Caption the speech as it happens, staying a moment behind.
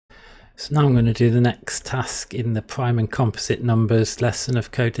So now I'm going to do the next task in the prime and composite numbers lesson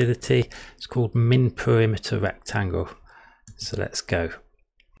of Codility. It's called MinPerimeterRectangle. So let's go.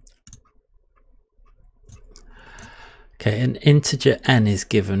 Okay, an integer n is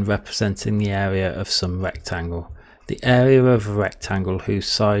given representing the area of some rectangle. The area of a rectangle whose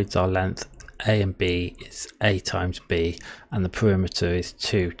sides are length a and b is a times b, and the perimeter is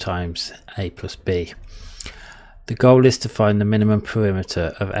 2 times a plus b. The goal is to find the minimum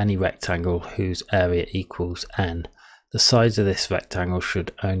perimeter of any rectangle whose area equals n. The sides of this rectangle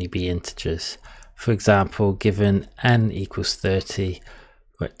should only be integers. For example, given n equals 30,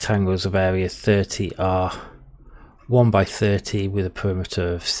 rectangles of area 30 are 1 by 30 with a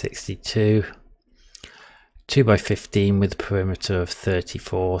perimeter of 62, 2 by 15 with a perimeter of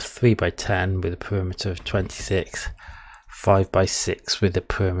 34, 3 by 10 with a perimeter of 26, 5 by 6 with a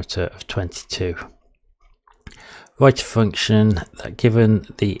perimeter of 22. Write a function that, given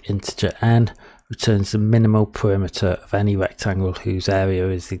the integer n, returns the minimal perimeter of any rectangle whose area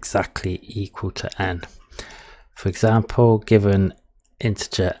is exactly equal to n. For example, given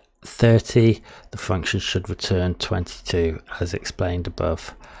integer 30, the function should return 22, as explained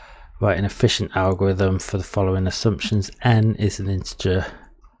above. Write an efficient algorithm for the following assumptions. N is an integer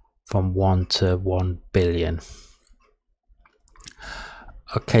from 1 to 1 billion.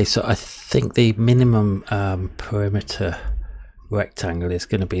 Okay, so I think the minimum perimeter rectangle is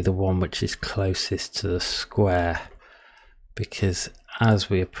going to be the one which is closest to the square, because as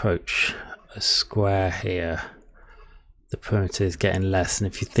we approach a square here, the perimeter is getting less. And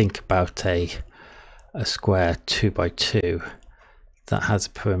if you think about a square 2 by 2, that has a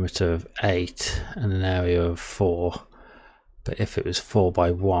perimeter of 8 and an area of 4, but if it was 4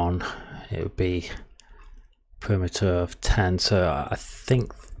 by 1, it would be perimeter of 10. So I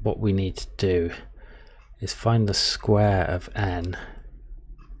think what we need to do is find the square of n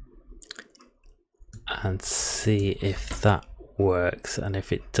and see if that works, and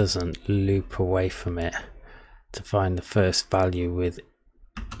if it doesn't, loop away from it to find the first value with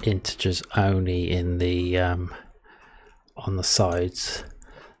integers only in the on the sides.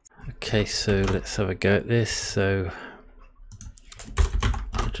 Okay, so let's have a go at this. So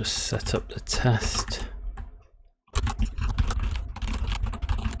I'll just set up the test.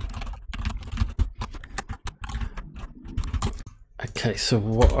 Okay, so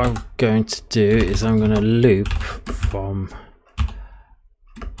what I'm going to do is I'm going to loop from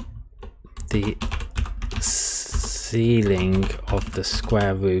the ceiling of the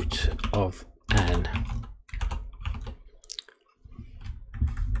square root of n.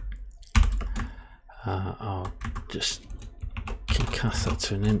 I'll just cast that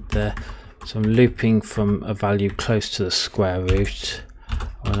to an int there. So I'm looping from a value close to the square root.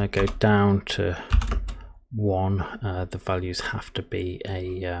 When I go down to 1, the values have to be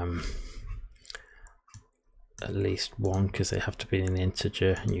at least 1, because they have to be an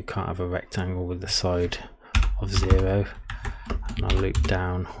integer, and you can't have a rectangle with the side of 0. And I'll loop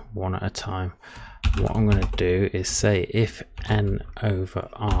down 1 at a time. What I'm going to do is say if n over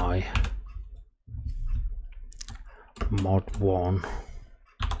I mod 1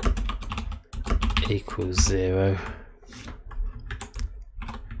 equals 0,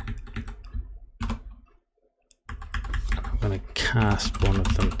 I'm going to cast one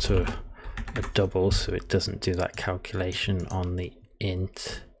of them to a double so it doesn't do that calculation on the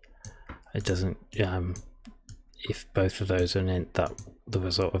int. It doesn't, if both of those are an int, that the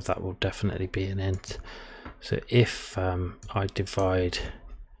result of that will definitely be an int. So if I divide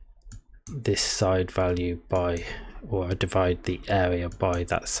this side value by, or I divide the area by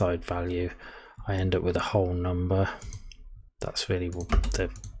that side value, I end up with a whole number. That's really the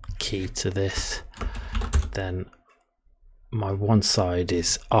key to this. Then my one side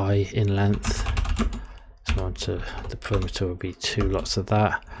is I in length, so the perimeter will be 2 lots of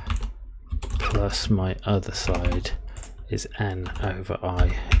that, plus my other side is n over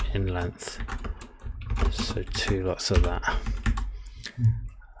I in length, so 2 lots of that.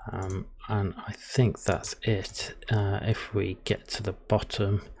 And I think that's it. If we get to the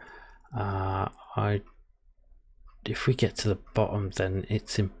bottom, if we get to the bottom, then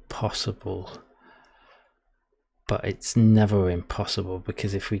it's impossible. But it's never impossible,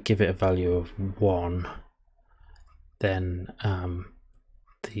 because if we give it a value of 1, then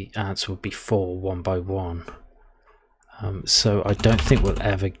the answer would be 4, 1 by 1. So I don't think we'll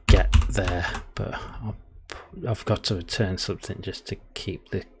ever get there, but I've got to return something just to keep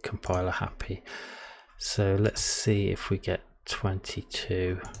the compiler happy. So let's see if we get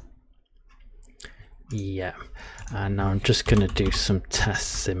 22. Yeah, and now I'm just going to do some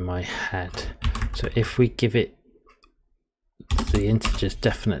tests in my head. So if we give it So the integer is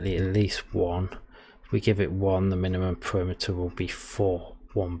definitely at least 1. If we give it 1, the minimum perimeter will be 4,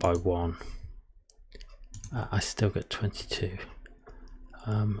 1 by 1. I still get 22.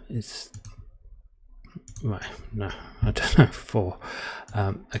 It's right, no, I don't know, 4.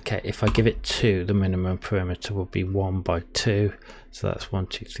 Okay, if I give it 2, the minimum perimeter will be 1 by 2. So that's 1,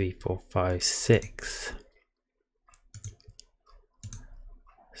 2, 3, 4, 5, 6.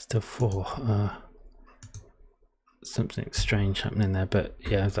 Still 4. Something strange happening there, but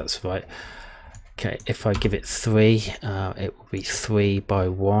yeah, that's right. Okay, if I give it 3, it will be 3 by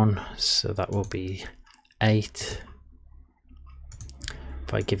 1, so that will be 8.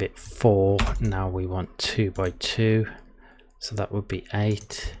 If I give it 4, now we want 2 by 2, so that would be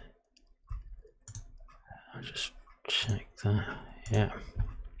 8. I'll just check that, yeah.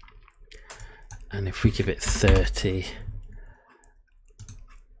 And if we give it 30,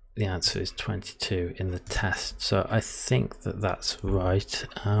 the answer is 22 in the test, so I think that that's right.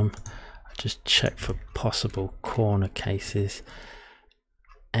 I just check for possible corner cases.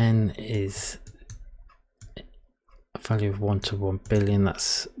 N is a value of 1 to 1 billion,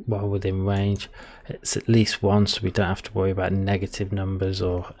 that's well within range. It's at least 1, so we don't have to worry about negative numbers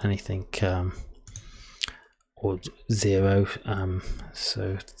or anything, or 0,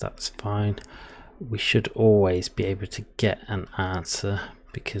 so that's fine. We should always be able to get an answer,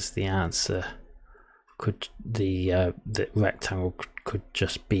 because the answer could, the rectangle could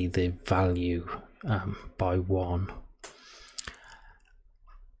just be the value by 1.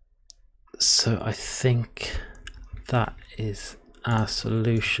 So I think that is our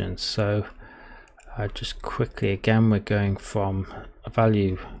solution. So just quickly again, we're going from a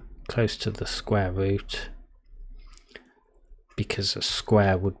value close to the square root, because a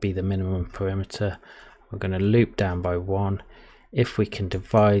square would be the minimum perimeter. We're going to loop down by 1. If we can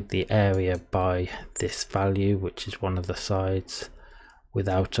divide the area by this value, which is one of the sides,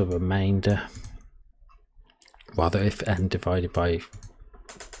 without a remainder, rather if n divided by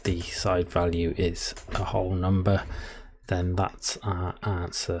the side value is a whole number, then that's our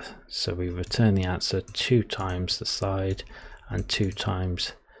answer. So we return the answer 2 times the side and 2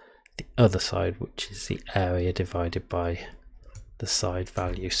 times the other side, which is the area divided by the side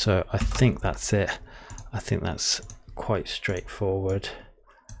value. So I think that's it. I think that's quite straightforward.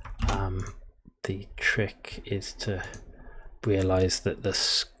 The trick is to realize that the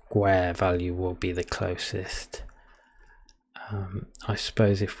square value will be the closest. I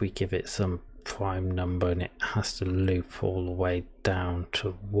suppose if we give it some prime number and it has to loop all the way down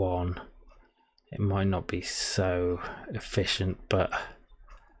to 1, it might not be so efficient, but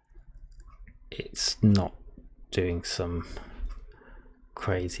it's not doing some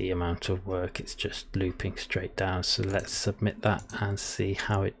crazy amount of work, it's just looping straight down. So let's submit that and see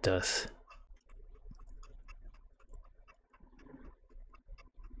how it does.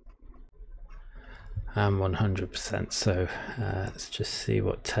 And 100%. So let's just see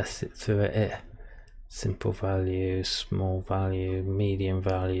what tests it through it. Simple values, small value, medium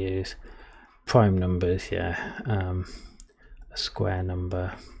values, prime numbers, yeah, a square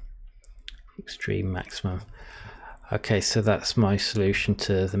number, extreme maximum. Okay, so that's my solution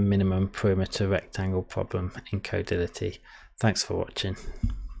to the minimum perimeter rectangle problem in Codility. Thanks for watching.